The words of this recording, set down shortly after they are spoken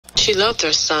She loved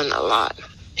her son a lot.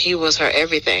 He was her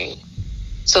everything.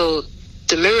 So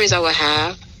the memories I would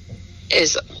have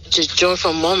is just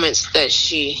joyful moments that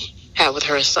she had with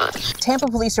her son. Tampa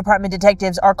Police Department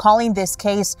detectives are calling this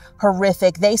case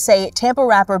horrific. They say Tampa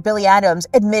rapper Billy Adams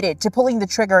admitted to pulling the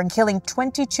trigger and killing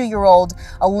 22-year-old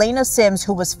Alana Sims,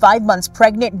 who was 5 months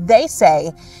pregnant. They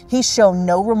say he's shown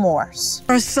no remorse.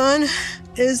 Her son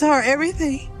is her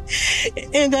everything,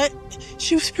 and that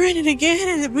she was pregnant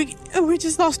again, and we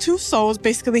just lost two souls,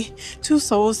 basically, two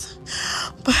souls.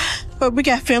 But we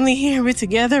got family here, we're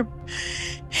together,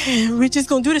 and we're just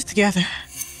gonna do this together.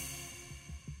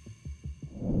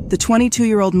 The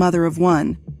 22-year-old mother of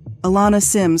one, Alana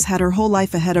Sims, had her whole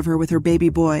life ahead of her with her baby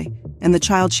boy and the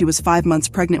child she was 5 months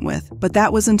pregnant with. But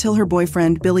that was until her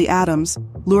boyfriend, Billy Adams,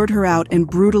 lured her out and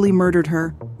brutally murdered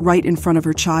her right in front of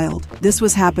her child. This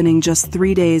was happening just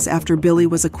 3 days after Billy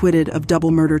was acquitted of double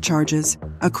murder charges,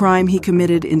 a crime he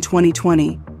committed in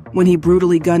 2020 when he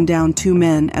brutally gunned down 2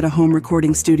 men at a home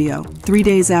recording studio. 3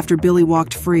 days after Billy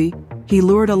walked free, he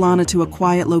lured Alana to a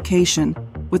quiet location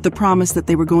with the promise that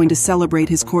they were going to celebrate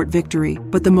his court victory.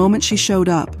 But the moment she showed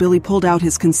up, Billy pulled out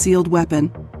his concealed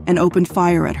weapon and opened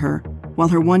fire at her, while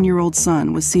her 1-year-old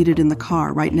son was seated in the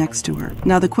car right next to her.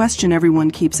 Now, the question everyone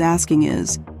keeps asking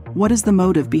is, what is the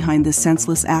motive behind this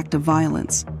senseless act of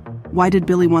violence? Why did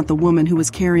Billy want the woman who was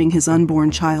carrying his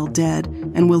unborn child dead,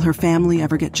 and will her family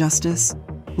ever get justice?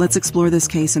 Let's explore this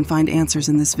case and find answers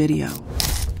in this video.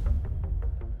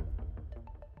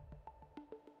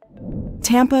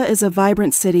 Tampa is a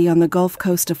vibrant city on the Gulf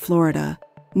Coast of Florida,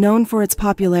 known for its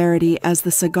popularity as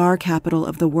the cigar capital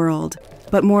of the world,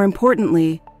 but more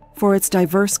importantly, for its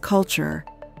diverse culture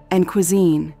and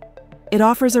cuisine. It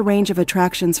offers a range of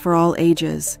attractions for all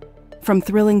ages, from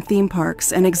thrilling theme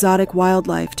parks and exotic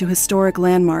wildlife to historic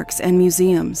landmarks and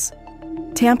museums.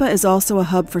 Tampa is also a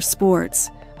hub for sports,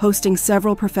 hosting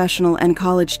several professional and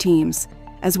college teams,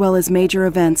 as well as major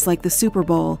events like the Super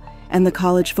Bowl and the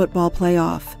college football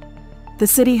playoff. The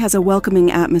city has a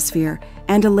welcoming atmosphere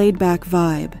and a laid-back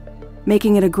vibe,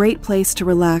 making it a great place to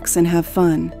relax and have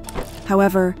fun.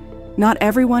 However, not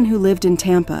everyone who lived in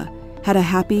Tampa had a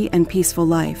happy and peaceful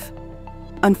life.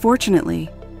 Unfortunately,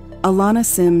 Alana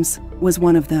Sims was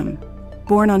one of them.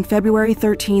 Born on February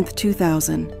 13,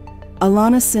 2000,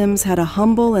 Alana Sims had a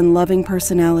humble and loving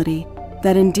personality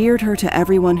that endeared her to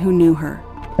everyone who knew her.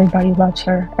 Everybody loves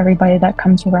her. Everybody that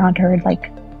comes around her,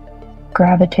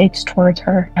 gravitates towards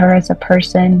her. Her as a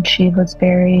person, she was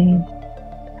very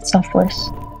selfless.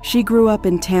 She grew up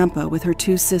in Tampa with her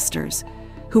 2 sisters,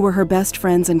 who were her best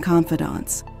friends and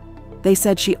confidants. They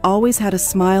said she always had a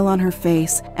smile on her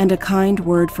face and a kind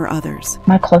word for others.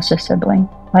 My closest sibling,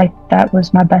 that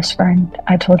was my best friend.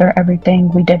 I told her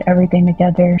everything. We did everything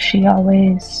together. She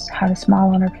always had a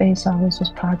smile on her face, always was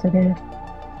positive,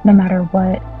 no matter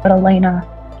what. But Alana,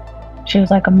 she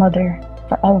was like a mother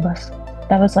for all of us.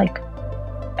 That was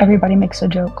everybody makes a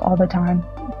joke all the time.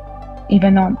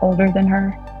 Even though I'm older than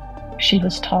her, she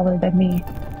was taller than me.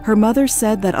 Her mother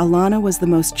said that Alana was the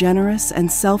most generous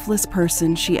and selfless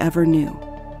person she ever knew.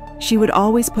 She would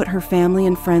always put her family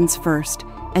and friends first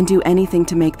and do anything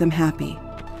to make them happy.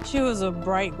 She was a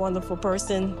bright, wonderful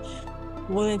person,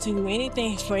 willing to do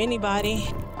anything for anybody.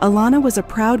 Alana was a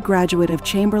proud graduate of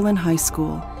Chamberlain High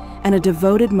School and a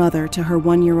devoted mother to her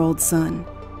 1-year-old son.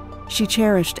 She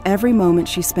cherished every moment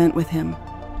she spent with him,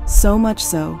 so much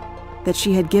so that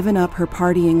she had given up her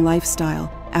partying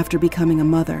lifestyle after becoming a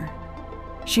mother.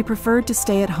 She preferred to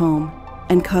stay at home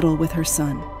and cuddle with her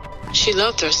son. She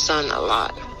loved her son a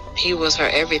lot. He was her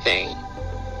everything.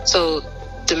 So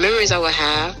the memories I would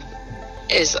have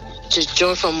is just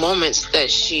joyful moments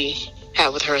that she had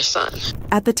with her son.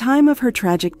 At the time of her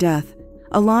tragic death,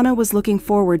 Alana was looking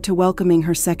forward to welcoming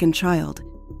her second child,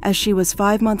 as she was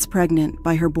 5 months pregnant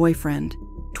by her boyfriend,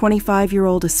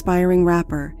 25-year-old aspiring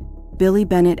rapper Billy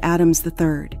Bennett Adams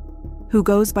III, who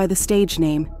goes by the stage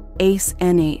name Ace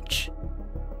NH.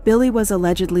 Billy was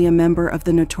allegedly a member of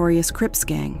the notorious Crips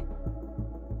gang.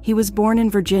 He was born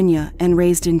in Virginia and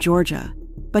raised in Georgia,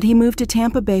 but he moved to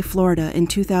Tampa Bay, Florida in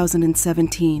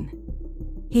 2017.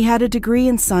 He had a degree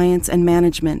in science and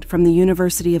management from the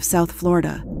University of South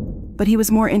Florida, but he was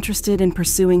more interested in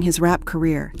pursuing his rap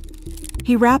career.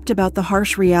 He rapped about the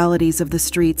harsh realities of the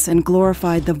streets and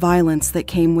glorified the violence that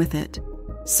came with it.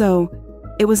 So,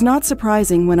 it was not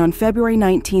surprising when on February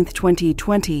 19,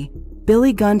 2020,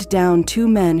 Billy gunned down 2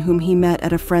 men whom he met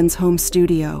at a friend's home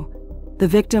studio. The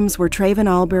victims were Traven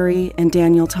Albury and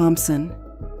Daniel Thompson.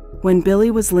 When Billy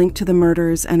was linked to the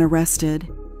murders and arrested,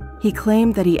 he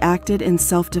claimed that he acted in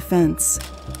self-defense,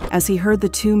 as he heard the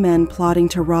 2 men plotting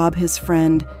to rob his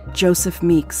friend, Joseph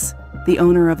Meeks, the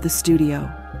owner of the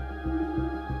studio.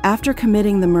 After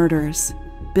committing the murders,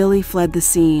 Billy fled the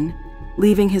scene,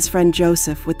 leaving his friend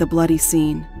Joseph with the bloody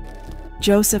scene.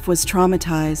 Joseph was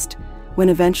traumatized when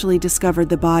eventually discovered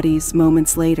the bodies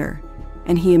moments later,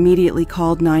 and he immediately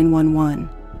called 911.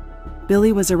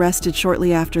 Billy was arrested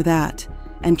shortly after that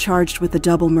and charged with a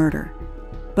double murder.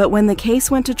 But when the case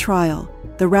went to trial,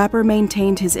 the rapper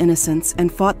maintained his innocence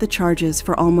and fought the charges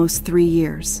for almost 3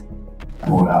 years. I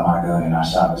pulled out my gun and I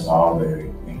shot Mr. Albury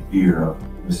in fear of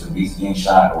Mr. Beats getting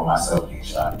shot or myself getting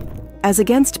shot. As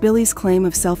against Billy's claim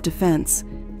of self-defense,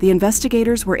 the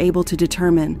investigators were able to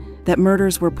determine that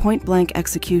murders were point-blank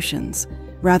executions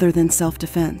rather than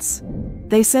self-defense.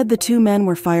 They said the two men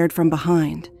were fired from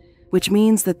behind, which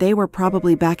means that they were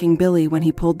probably backing Billy when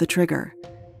he pulled the trigger.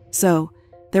 So,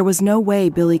 there was no way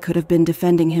Billy could have been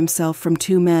defending himself from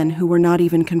two men who were not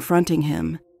even confronting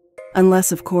him,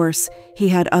 unless, of course, he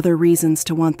had other reasons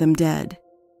to want them dead.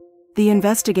 The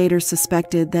investigators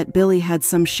suspected that Billy had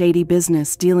some shady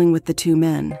business dealing with the two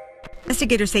men.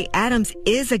 Investigators say Adams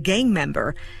is a gang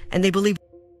member, and they believe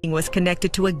he was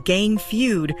connected to a gang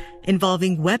feud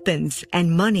involving weapons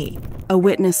and money. A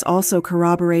witness also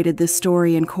corroborated this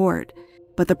story in court,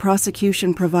 but the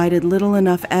prosecution provided little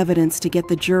enough evidence to get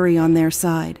the jury on their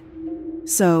side.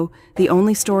 So, the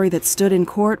only story that stood in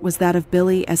court was that of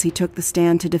Billy as he took the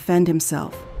stand to defend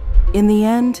himself. In the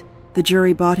end, the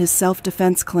jury bought his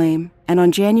self-defense claim, and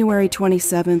on January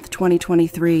 27,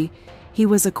 2023, he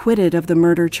was acquitted of the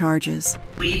murder charges.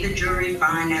 We, the jury,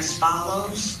 find as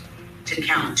follows: to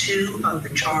count 2 of the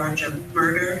charge of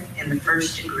murder in the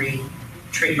first degree,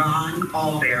 Trayvon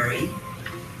Albury.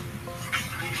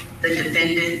 The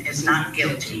defendant is not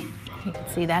guilty. You can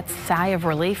see that sigh of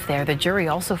relief there. The jury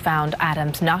also found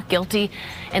Adams not guilty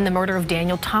in the murder of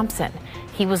Daniel Thompson.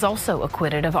 He was also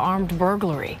acquitted of armed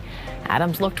burglary.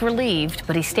 Adams looked relieved,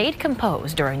 but he stayed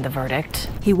composed during the verdict.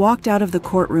 He walked out of the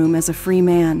courtroom as a free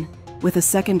man, with a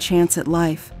second chance at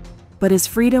life. But his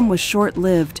freedom was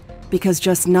short-lived because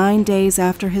just 9 days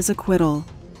after his acquittal,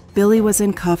 Billy was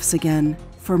in cuffs again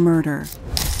for murder.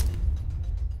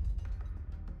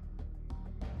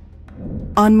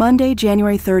 On Monday,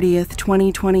 January 30th,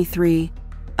 2023,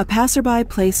 a passerby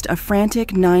placed a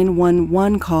frantic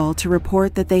 911 call to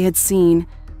report that they had seen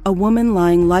a woman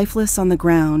lying lifeless on the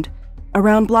ground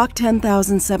around Block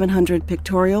 10,700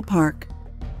 Pictorial Park,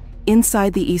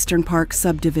 inside the Eastern Park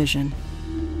subdivision.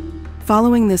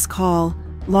 Following this call,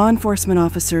 law enforcement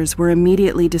officers were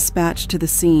immediately dispatched to the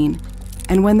scene,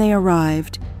 and when they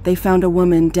arrived, they found a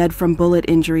woman dead from bullet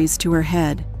injuries to her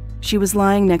head. She was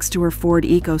lying next to her Ford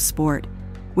EcoSport,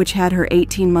 which had her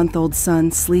 18-month-old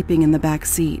son sleeping in the back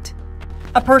seat.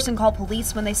 A person called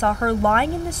police when they saw her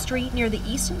lying in the street near the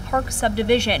Eastern Park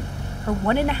subdivision. Her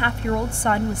 1.5-year-old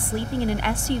son was sleeping in an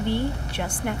SUV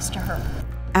just next to her.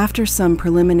 After some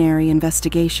preliminary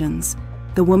investigations,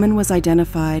 the woman was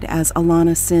identified as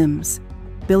Alana Sims,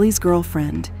 Billy's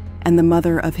girlfriend and the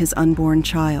mother of his unborn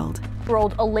child.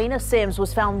 Alana Sims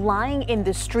was found lying in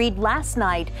the street last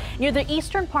night near the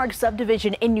Eastern Park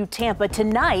subdivision in New Tampa.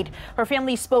 Tonight, her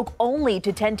family spoke only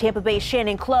to 10 Tampa Bay's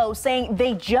Shannon Clough, saying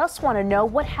they just want to know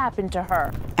what happened to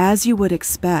her. As you would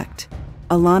expect,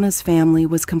 Alana's family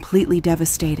was completely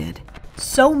devastated.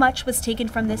 So much was taken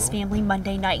from this family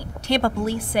Monday night. Tampa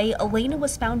police say Alana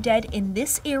was found dead in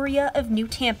this area of New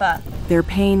Tampa. Their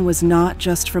pain was not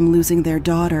just from losing their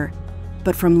daughter,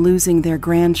 but from losing their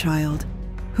grandchild,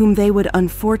 whom they would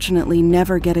unfortunately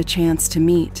never get a chance to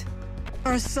meet.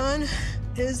 Our son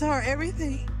is our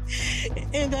everything,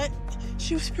 and that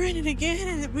she was pregnant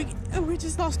again, and we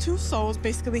just lost 2 souls,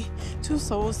 basically 2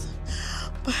 souls.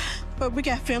 But we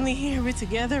got family here, we're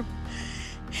together,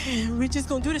 and we're just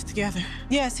gonna do this together.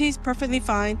 Yes, he's perfectly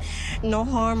fine. No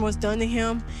harm was done to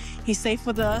him. He's safe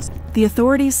with us. The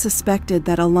authorities suspected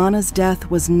that Alana's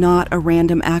death was not a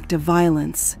random act of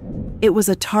violence. It was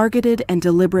a targeted and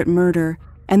deliberate murder,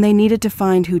 and they needed to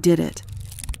find who did it.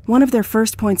 One of their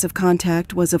first points of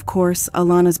contact was, of course,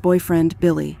 Alana's boyfriend,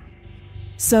 Billy.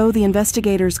 So the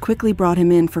investigators quickly brought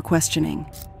him in for questioning.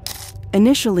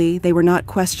 Initially, they were not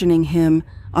questioning him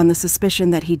on the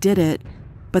suspicion that he did it,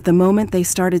 but the moment they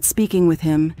started speaking with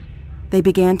him, they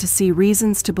began to see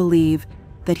reasons to believe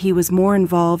that he was more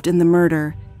involved in the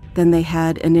murder than they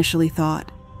had initially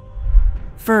thought.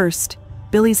 First,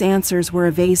 Billy's answers were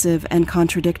evasive and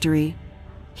contradictory.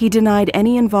 He denied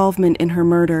any involvement in her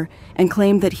murder and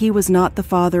claimed that he was not the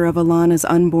father of Alana's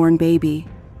unborn baby.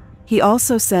 He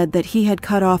also said that he had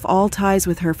cut off all ties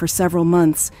with her for several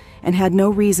months and had no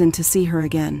reason to see her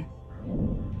again.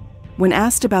 When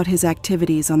asked about his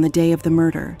activities on the day of the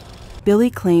murder, Billy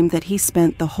claimed that he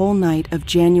spent the whole night of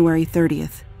January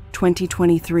 30th,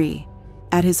 2023,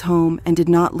 at his home and did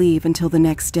not leave until the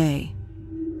next day.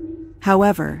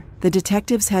 However, the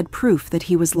detectives had proof that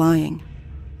he was lying.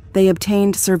 They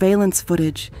obtained surveillance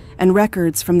footage and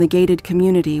records from the gated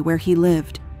community where he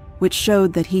lived, which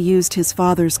showed that he used his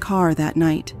father's car that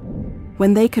night.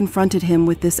 When they confronted him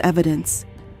with this evidence,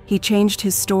 he changed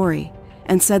his story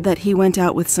and said that he went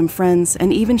out with some friends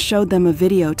and even showed them a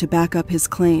video to back up his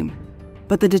claim.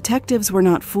 But the detectives were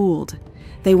not fooled.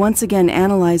 They once again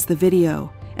analyzed the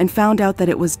video and found out that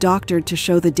it was doctored to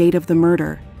show the date of the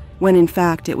murder, when in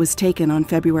fact it was taken on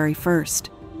February 1st.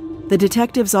 The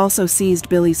detectives also seized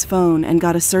Billy's phone and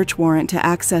got a search warrant to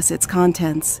access its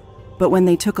contents, but when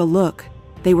they took a look,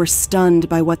 they were stunned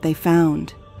by what they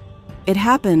found. It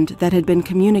happened that had been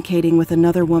communicating with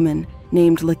another woman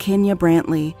named LaKenya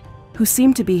Brantley, who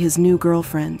seemed to be his new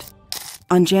girlfriend.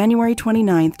 On January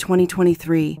 29,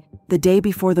 2023, the day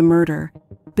before the murder,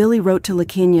 Billy wrote to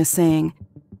LaKenya saying,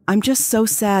 "I'm just so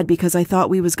sad because I thought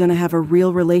we was going to have a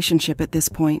real relationship at this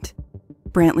point."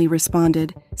 Brantley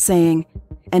responded, saying,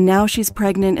 "And now she's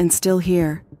pregnant and still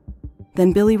here."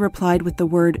 Then Billy replied with the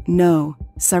word "no"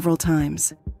 several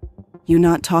times. "You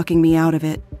not talking me out of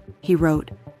it," he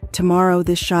wrote. "Tomorrow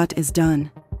this shot is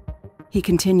done." He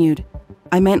continued,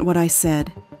 "I meant what I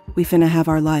said. We finna have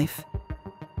our life.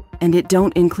 And it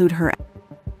don't include her.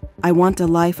 I want a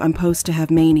life I'm supposed to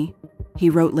have Maney," he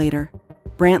wrote later.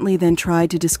 Brantley then tried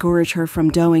to discourage her from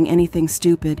doing anything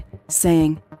stupid,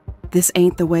 saying, "This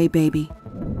ain't the way, baby."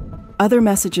 Other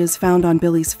messages found on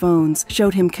Billy's phones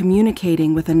showed him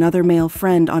communicating with another male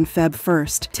friend on Feb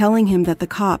 1st, telling him that the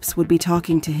cops would be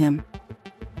talking to him.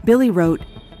 Billy wrote,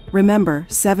 "Remember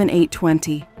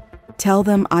 7/8/20. Tell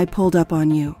them I pulled up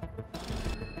on you."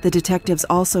 The detectives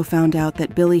also found out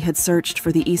that Billy had searched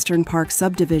for the Eastern Park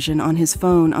subdivision on his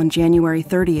phone on January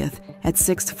 30th at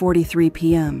 6:43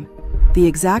 p.m., the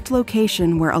exact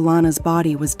location where Alana's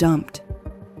body was dumped.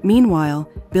 Meanwhile,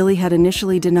 Billy had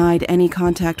initially denied any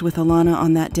contact with Alana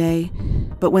on that day,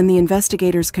 but when the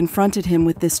investigators confronted him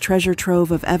with this treasure trove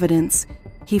of evidence,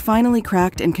 he finally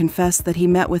cracked and confessed that he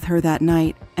met with her that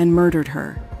night and murdered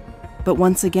her. But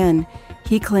once again,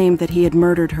 he claimed that he had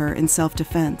murdered her in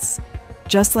self-defense,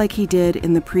 just like he did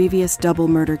in the previous double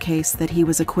murder case that he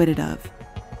was acquitted of.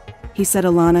 He said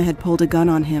Alana had pulled a gun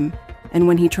on him, and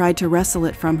when he tried to wrestle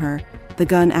it from her, the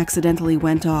gun accidentally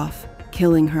went off,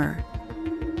 killing her.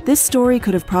 This story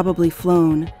could have probably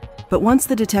flown, but once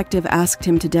the detective asked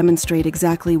him to demonstrate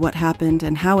exactly what happened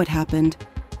and how it happened,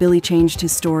 Billy changed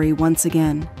his story once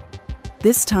again.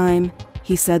 This time,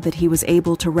 he said that he was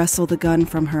able to wrestle the gun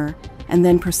from her and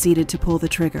then proceeded to pull the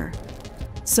trigger.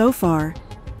 So far,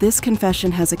 this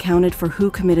confession has accounted for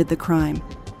who committed the crime.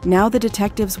 Now the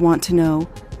detectives want to know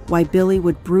why Billy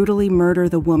would brutally murder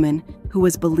the woman who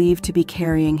was believed to be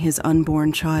carrying his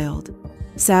unborn child.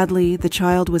 Sadly, the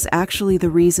child was actually the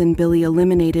reason Billy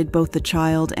eliminated both the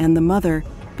child and the mother,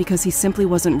 because he simply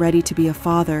wasn't ready to be a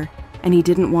father, and he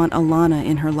didn't want Alana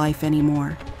in her life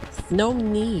anymore. No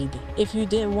need. If you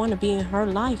didn't want to be in her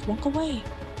life, walk away.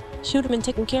 She would have been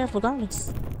taken care of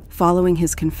regardless. Following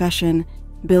his confession,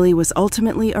 Billy was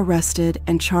ultimately arrested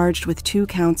and charged with 2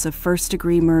 counts of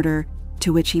first-degree murder,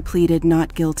 to which he pleaded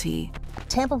not guilty.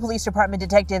 Tampa Police Department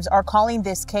detectives are calling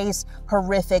this case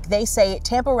horrific. They say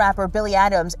Tampa rapper Billy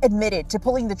Adams admitted to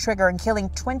pulling the trigger and killing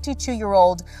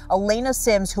 22-year-old Alana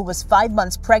Sims, who was 5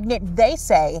 months pregnant. They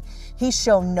say he's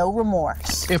shown no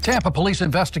remorse. If Tampa police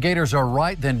investigators are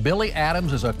right, then Billy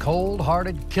Adams is a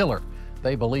cold-hearted killer.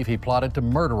 They believe he plotted to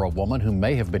murder a woman who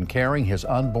may have been carrying his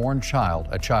unborn child,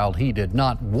 a child he did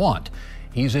not want.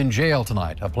 He's in jail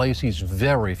tonight, a place he's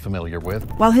very familiar with.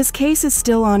 While his case is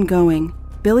still ongoing,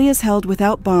 Billy is held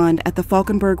without bond at the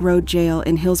Falkenberg Road Jail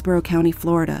in Hillsborough County,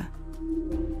 Florida.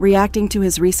 Reacting to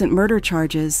his recent murder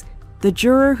charges, the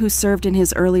juror who served in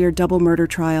his earlier double murder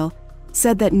trial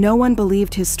said that no one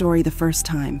believed his story the first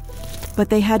time,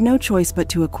 but they had no choice but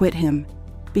to acquit him,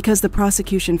 because the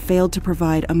prosecution failed to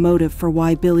provide a motive for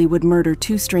why Billy would murder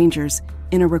 2 strangers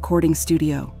in a recording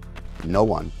studio. No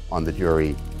one on the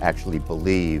jury actually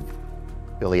believed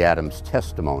Billy Adams'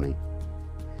 testimony,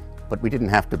 but we didn't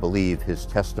have to believe his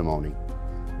testimony.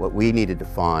 What we needed to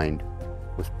find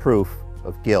was proof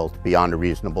of guilt beyond a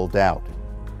reasonable doubt,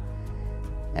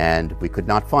 and we could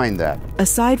not find that.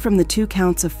 Aside from the 2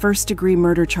 counts of first-degree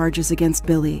murder charges against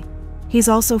Billy, he's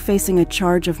also facing a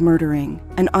charge of murdering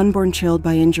an unborn child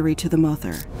by injury to the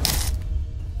mother.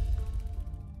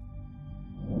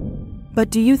 But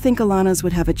do you think Alana's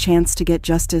would have a chance to get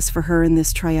justice for her in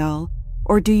this trial?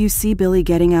 Or do you see Billy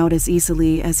getting out as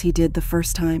easily as he did the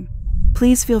first time?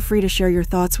 Please feel free to share your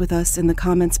thoughts with us in the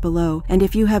comments below, and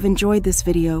if you have enjoyed this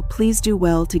video, please do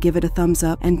well to give it a thumbs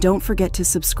up, and don't forget to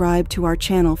subscribe to our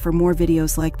channel for more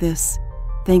videos like this.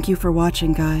 Thank you for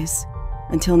watching, guys.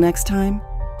 Until next time,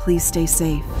 please stay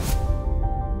safe.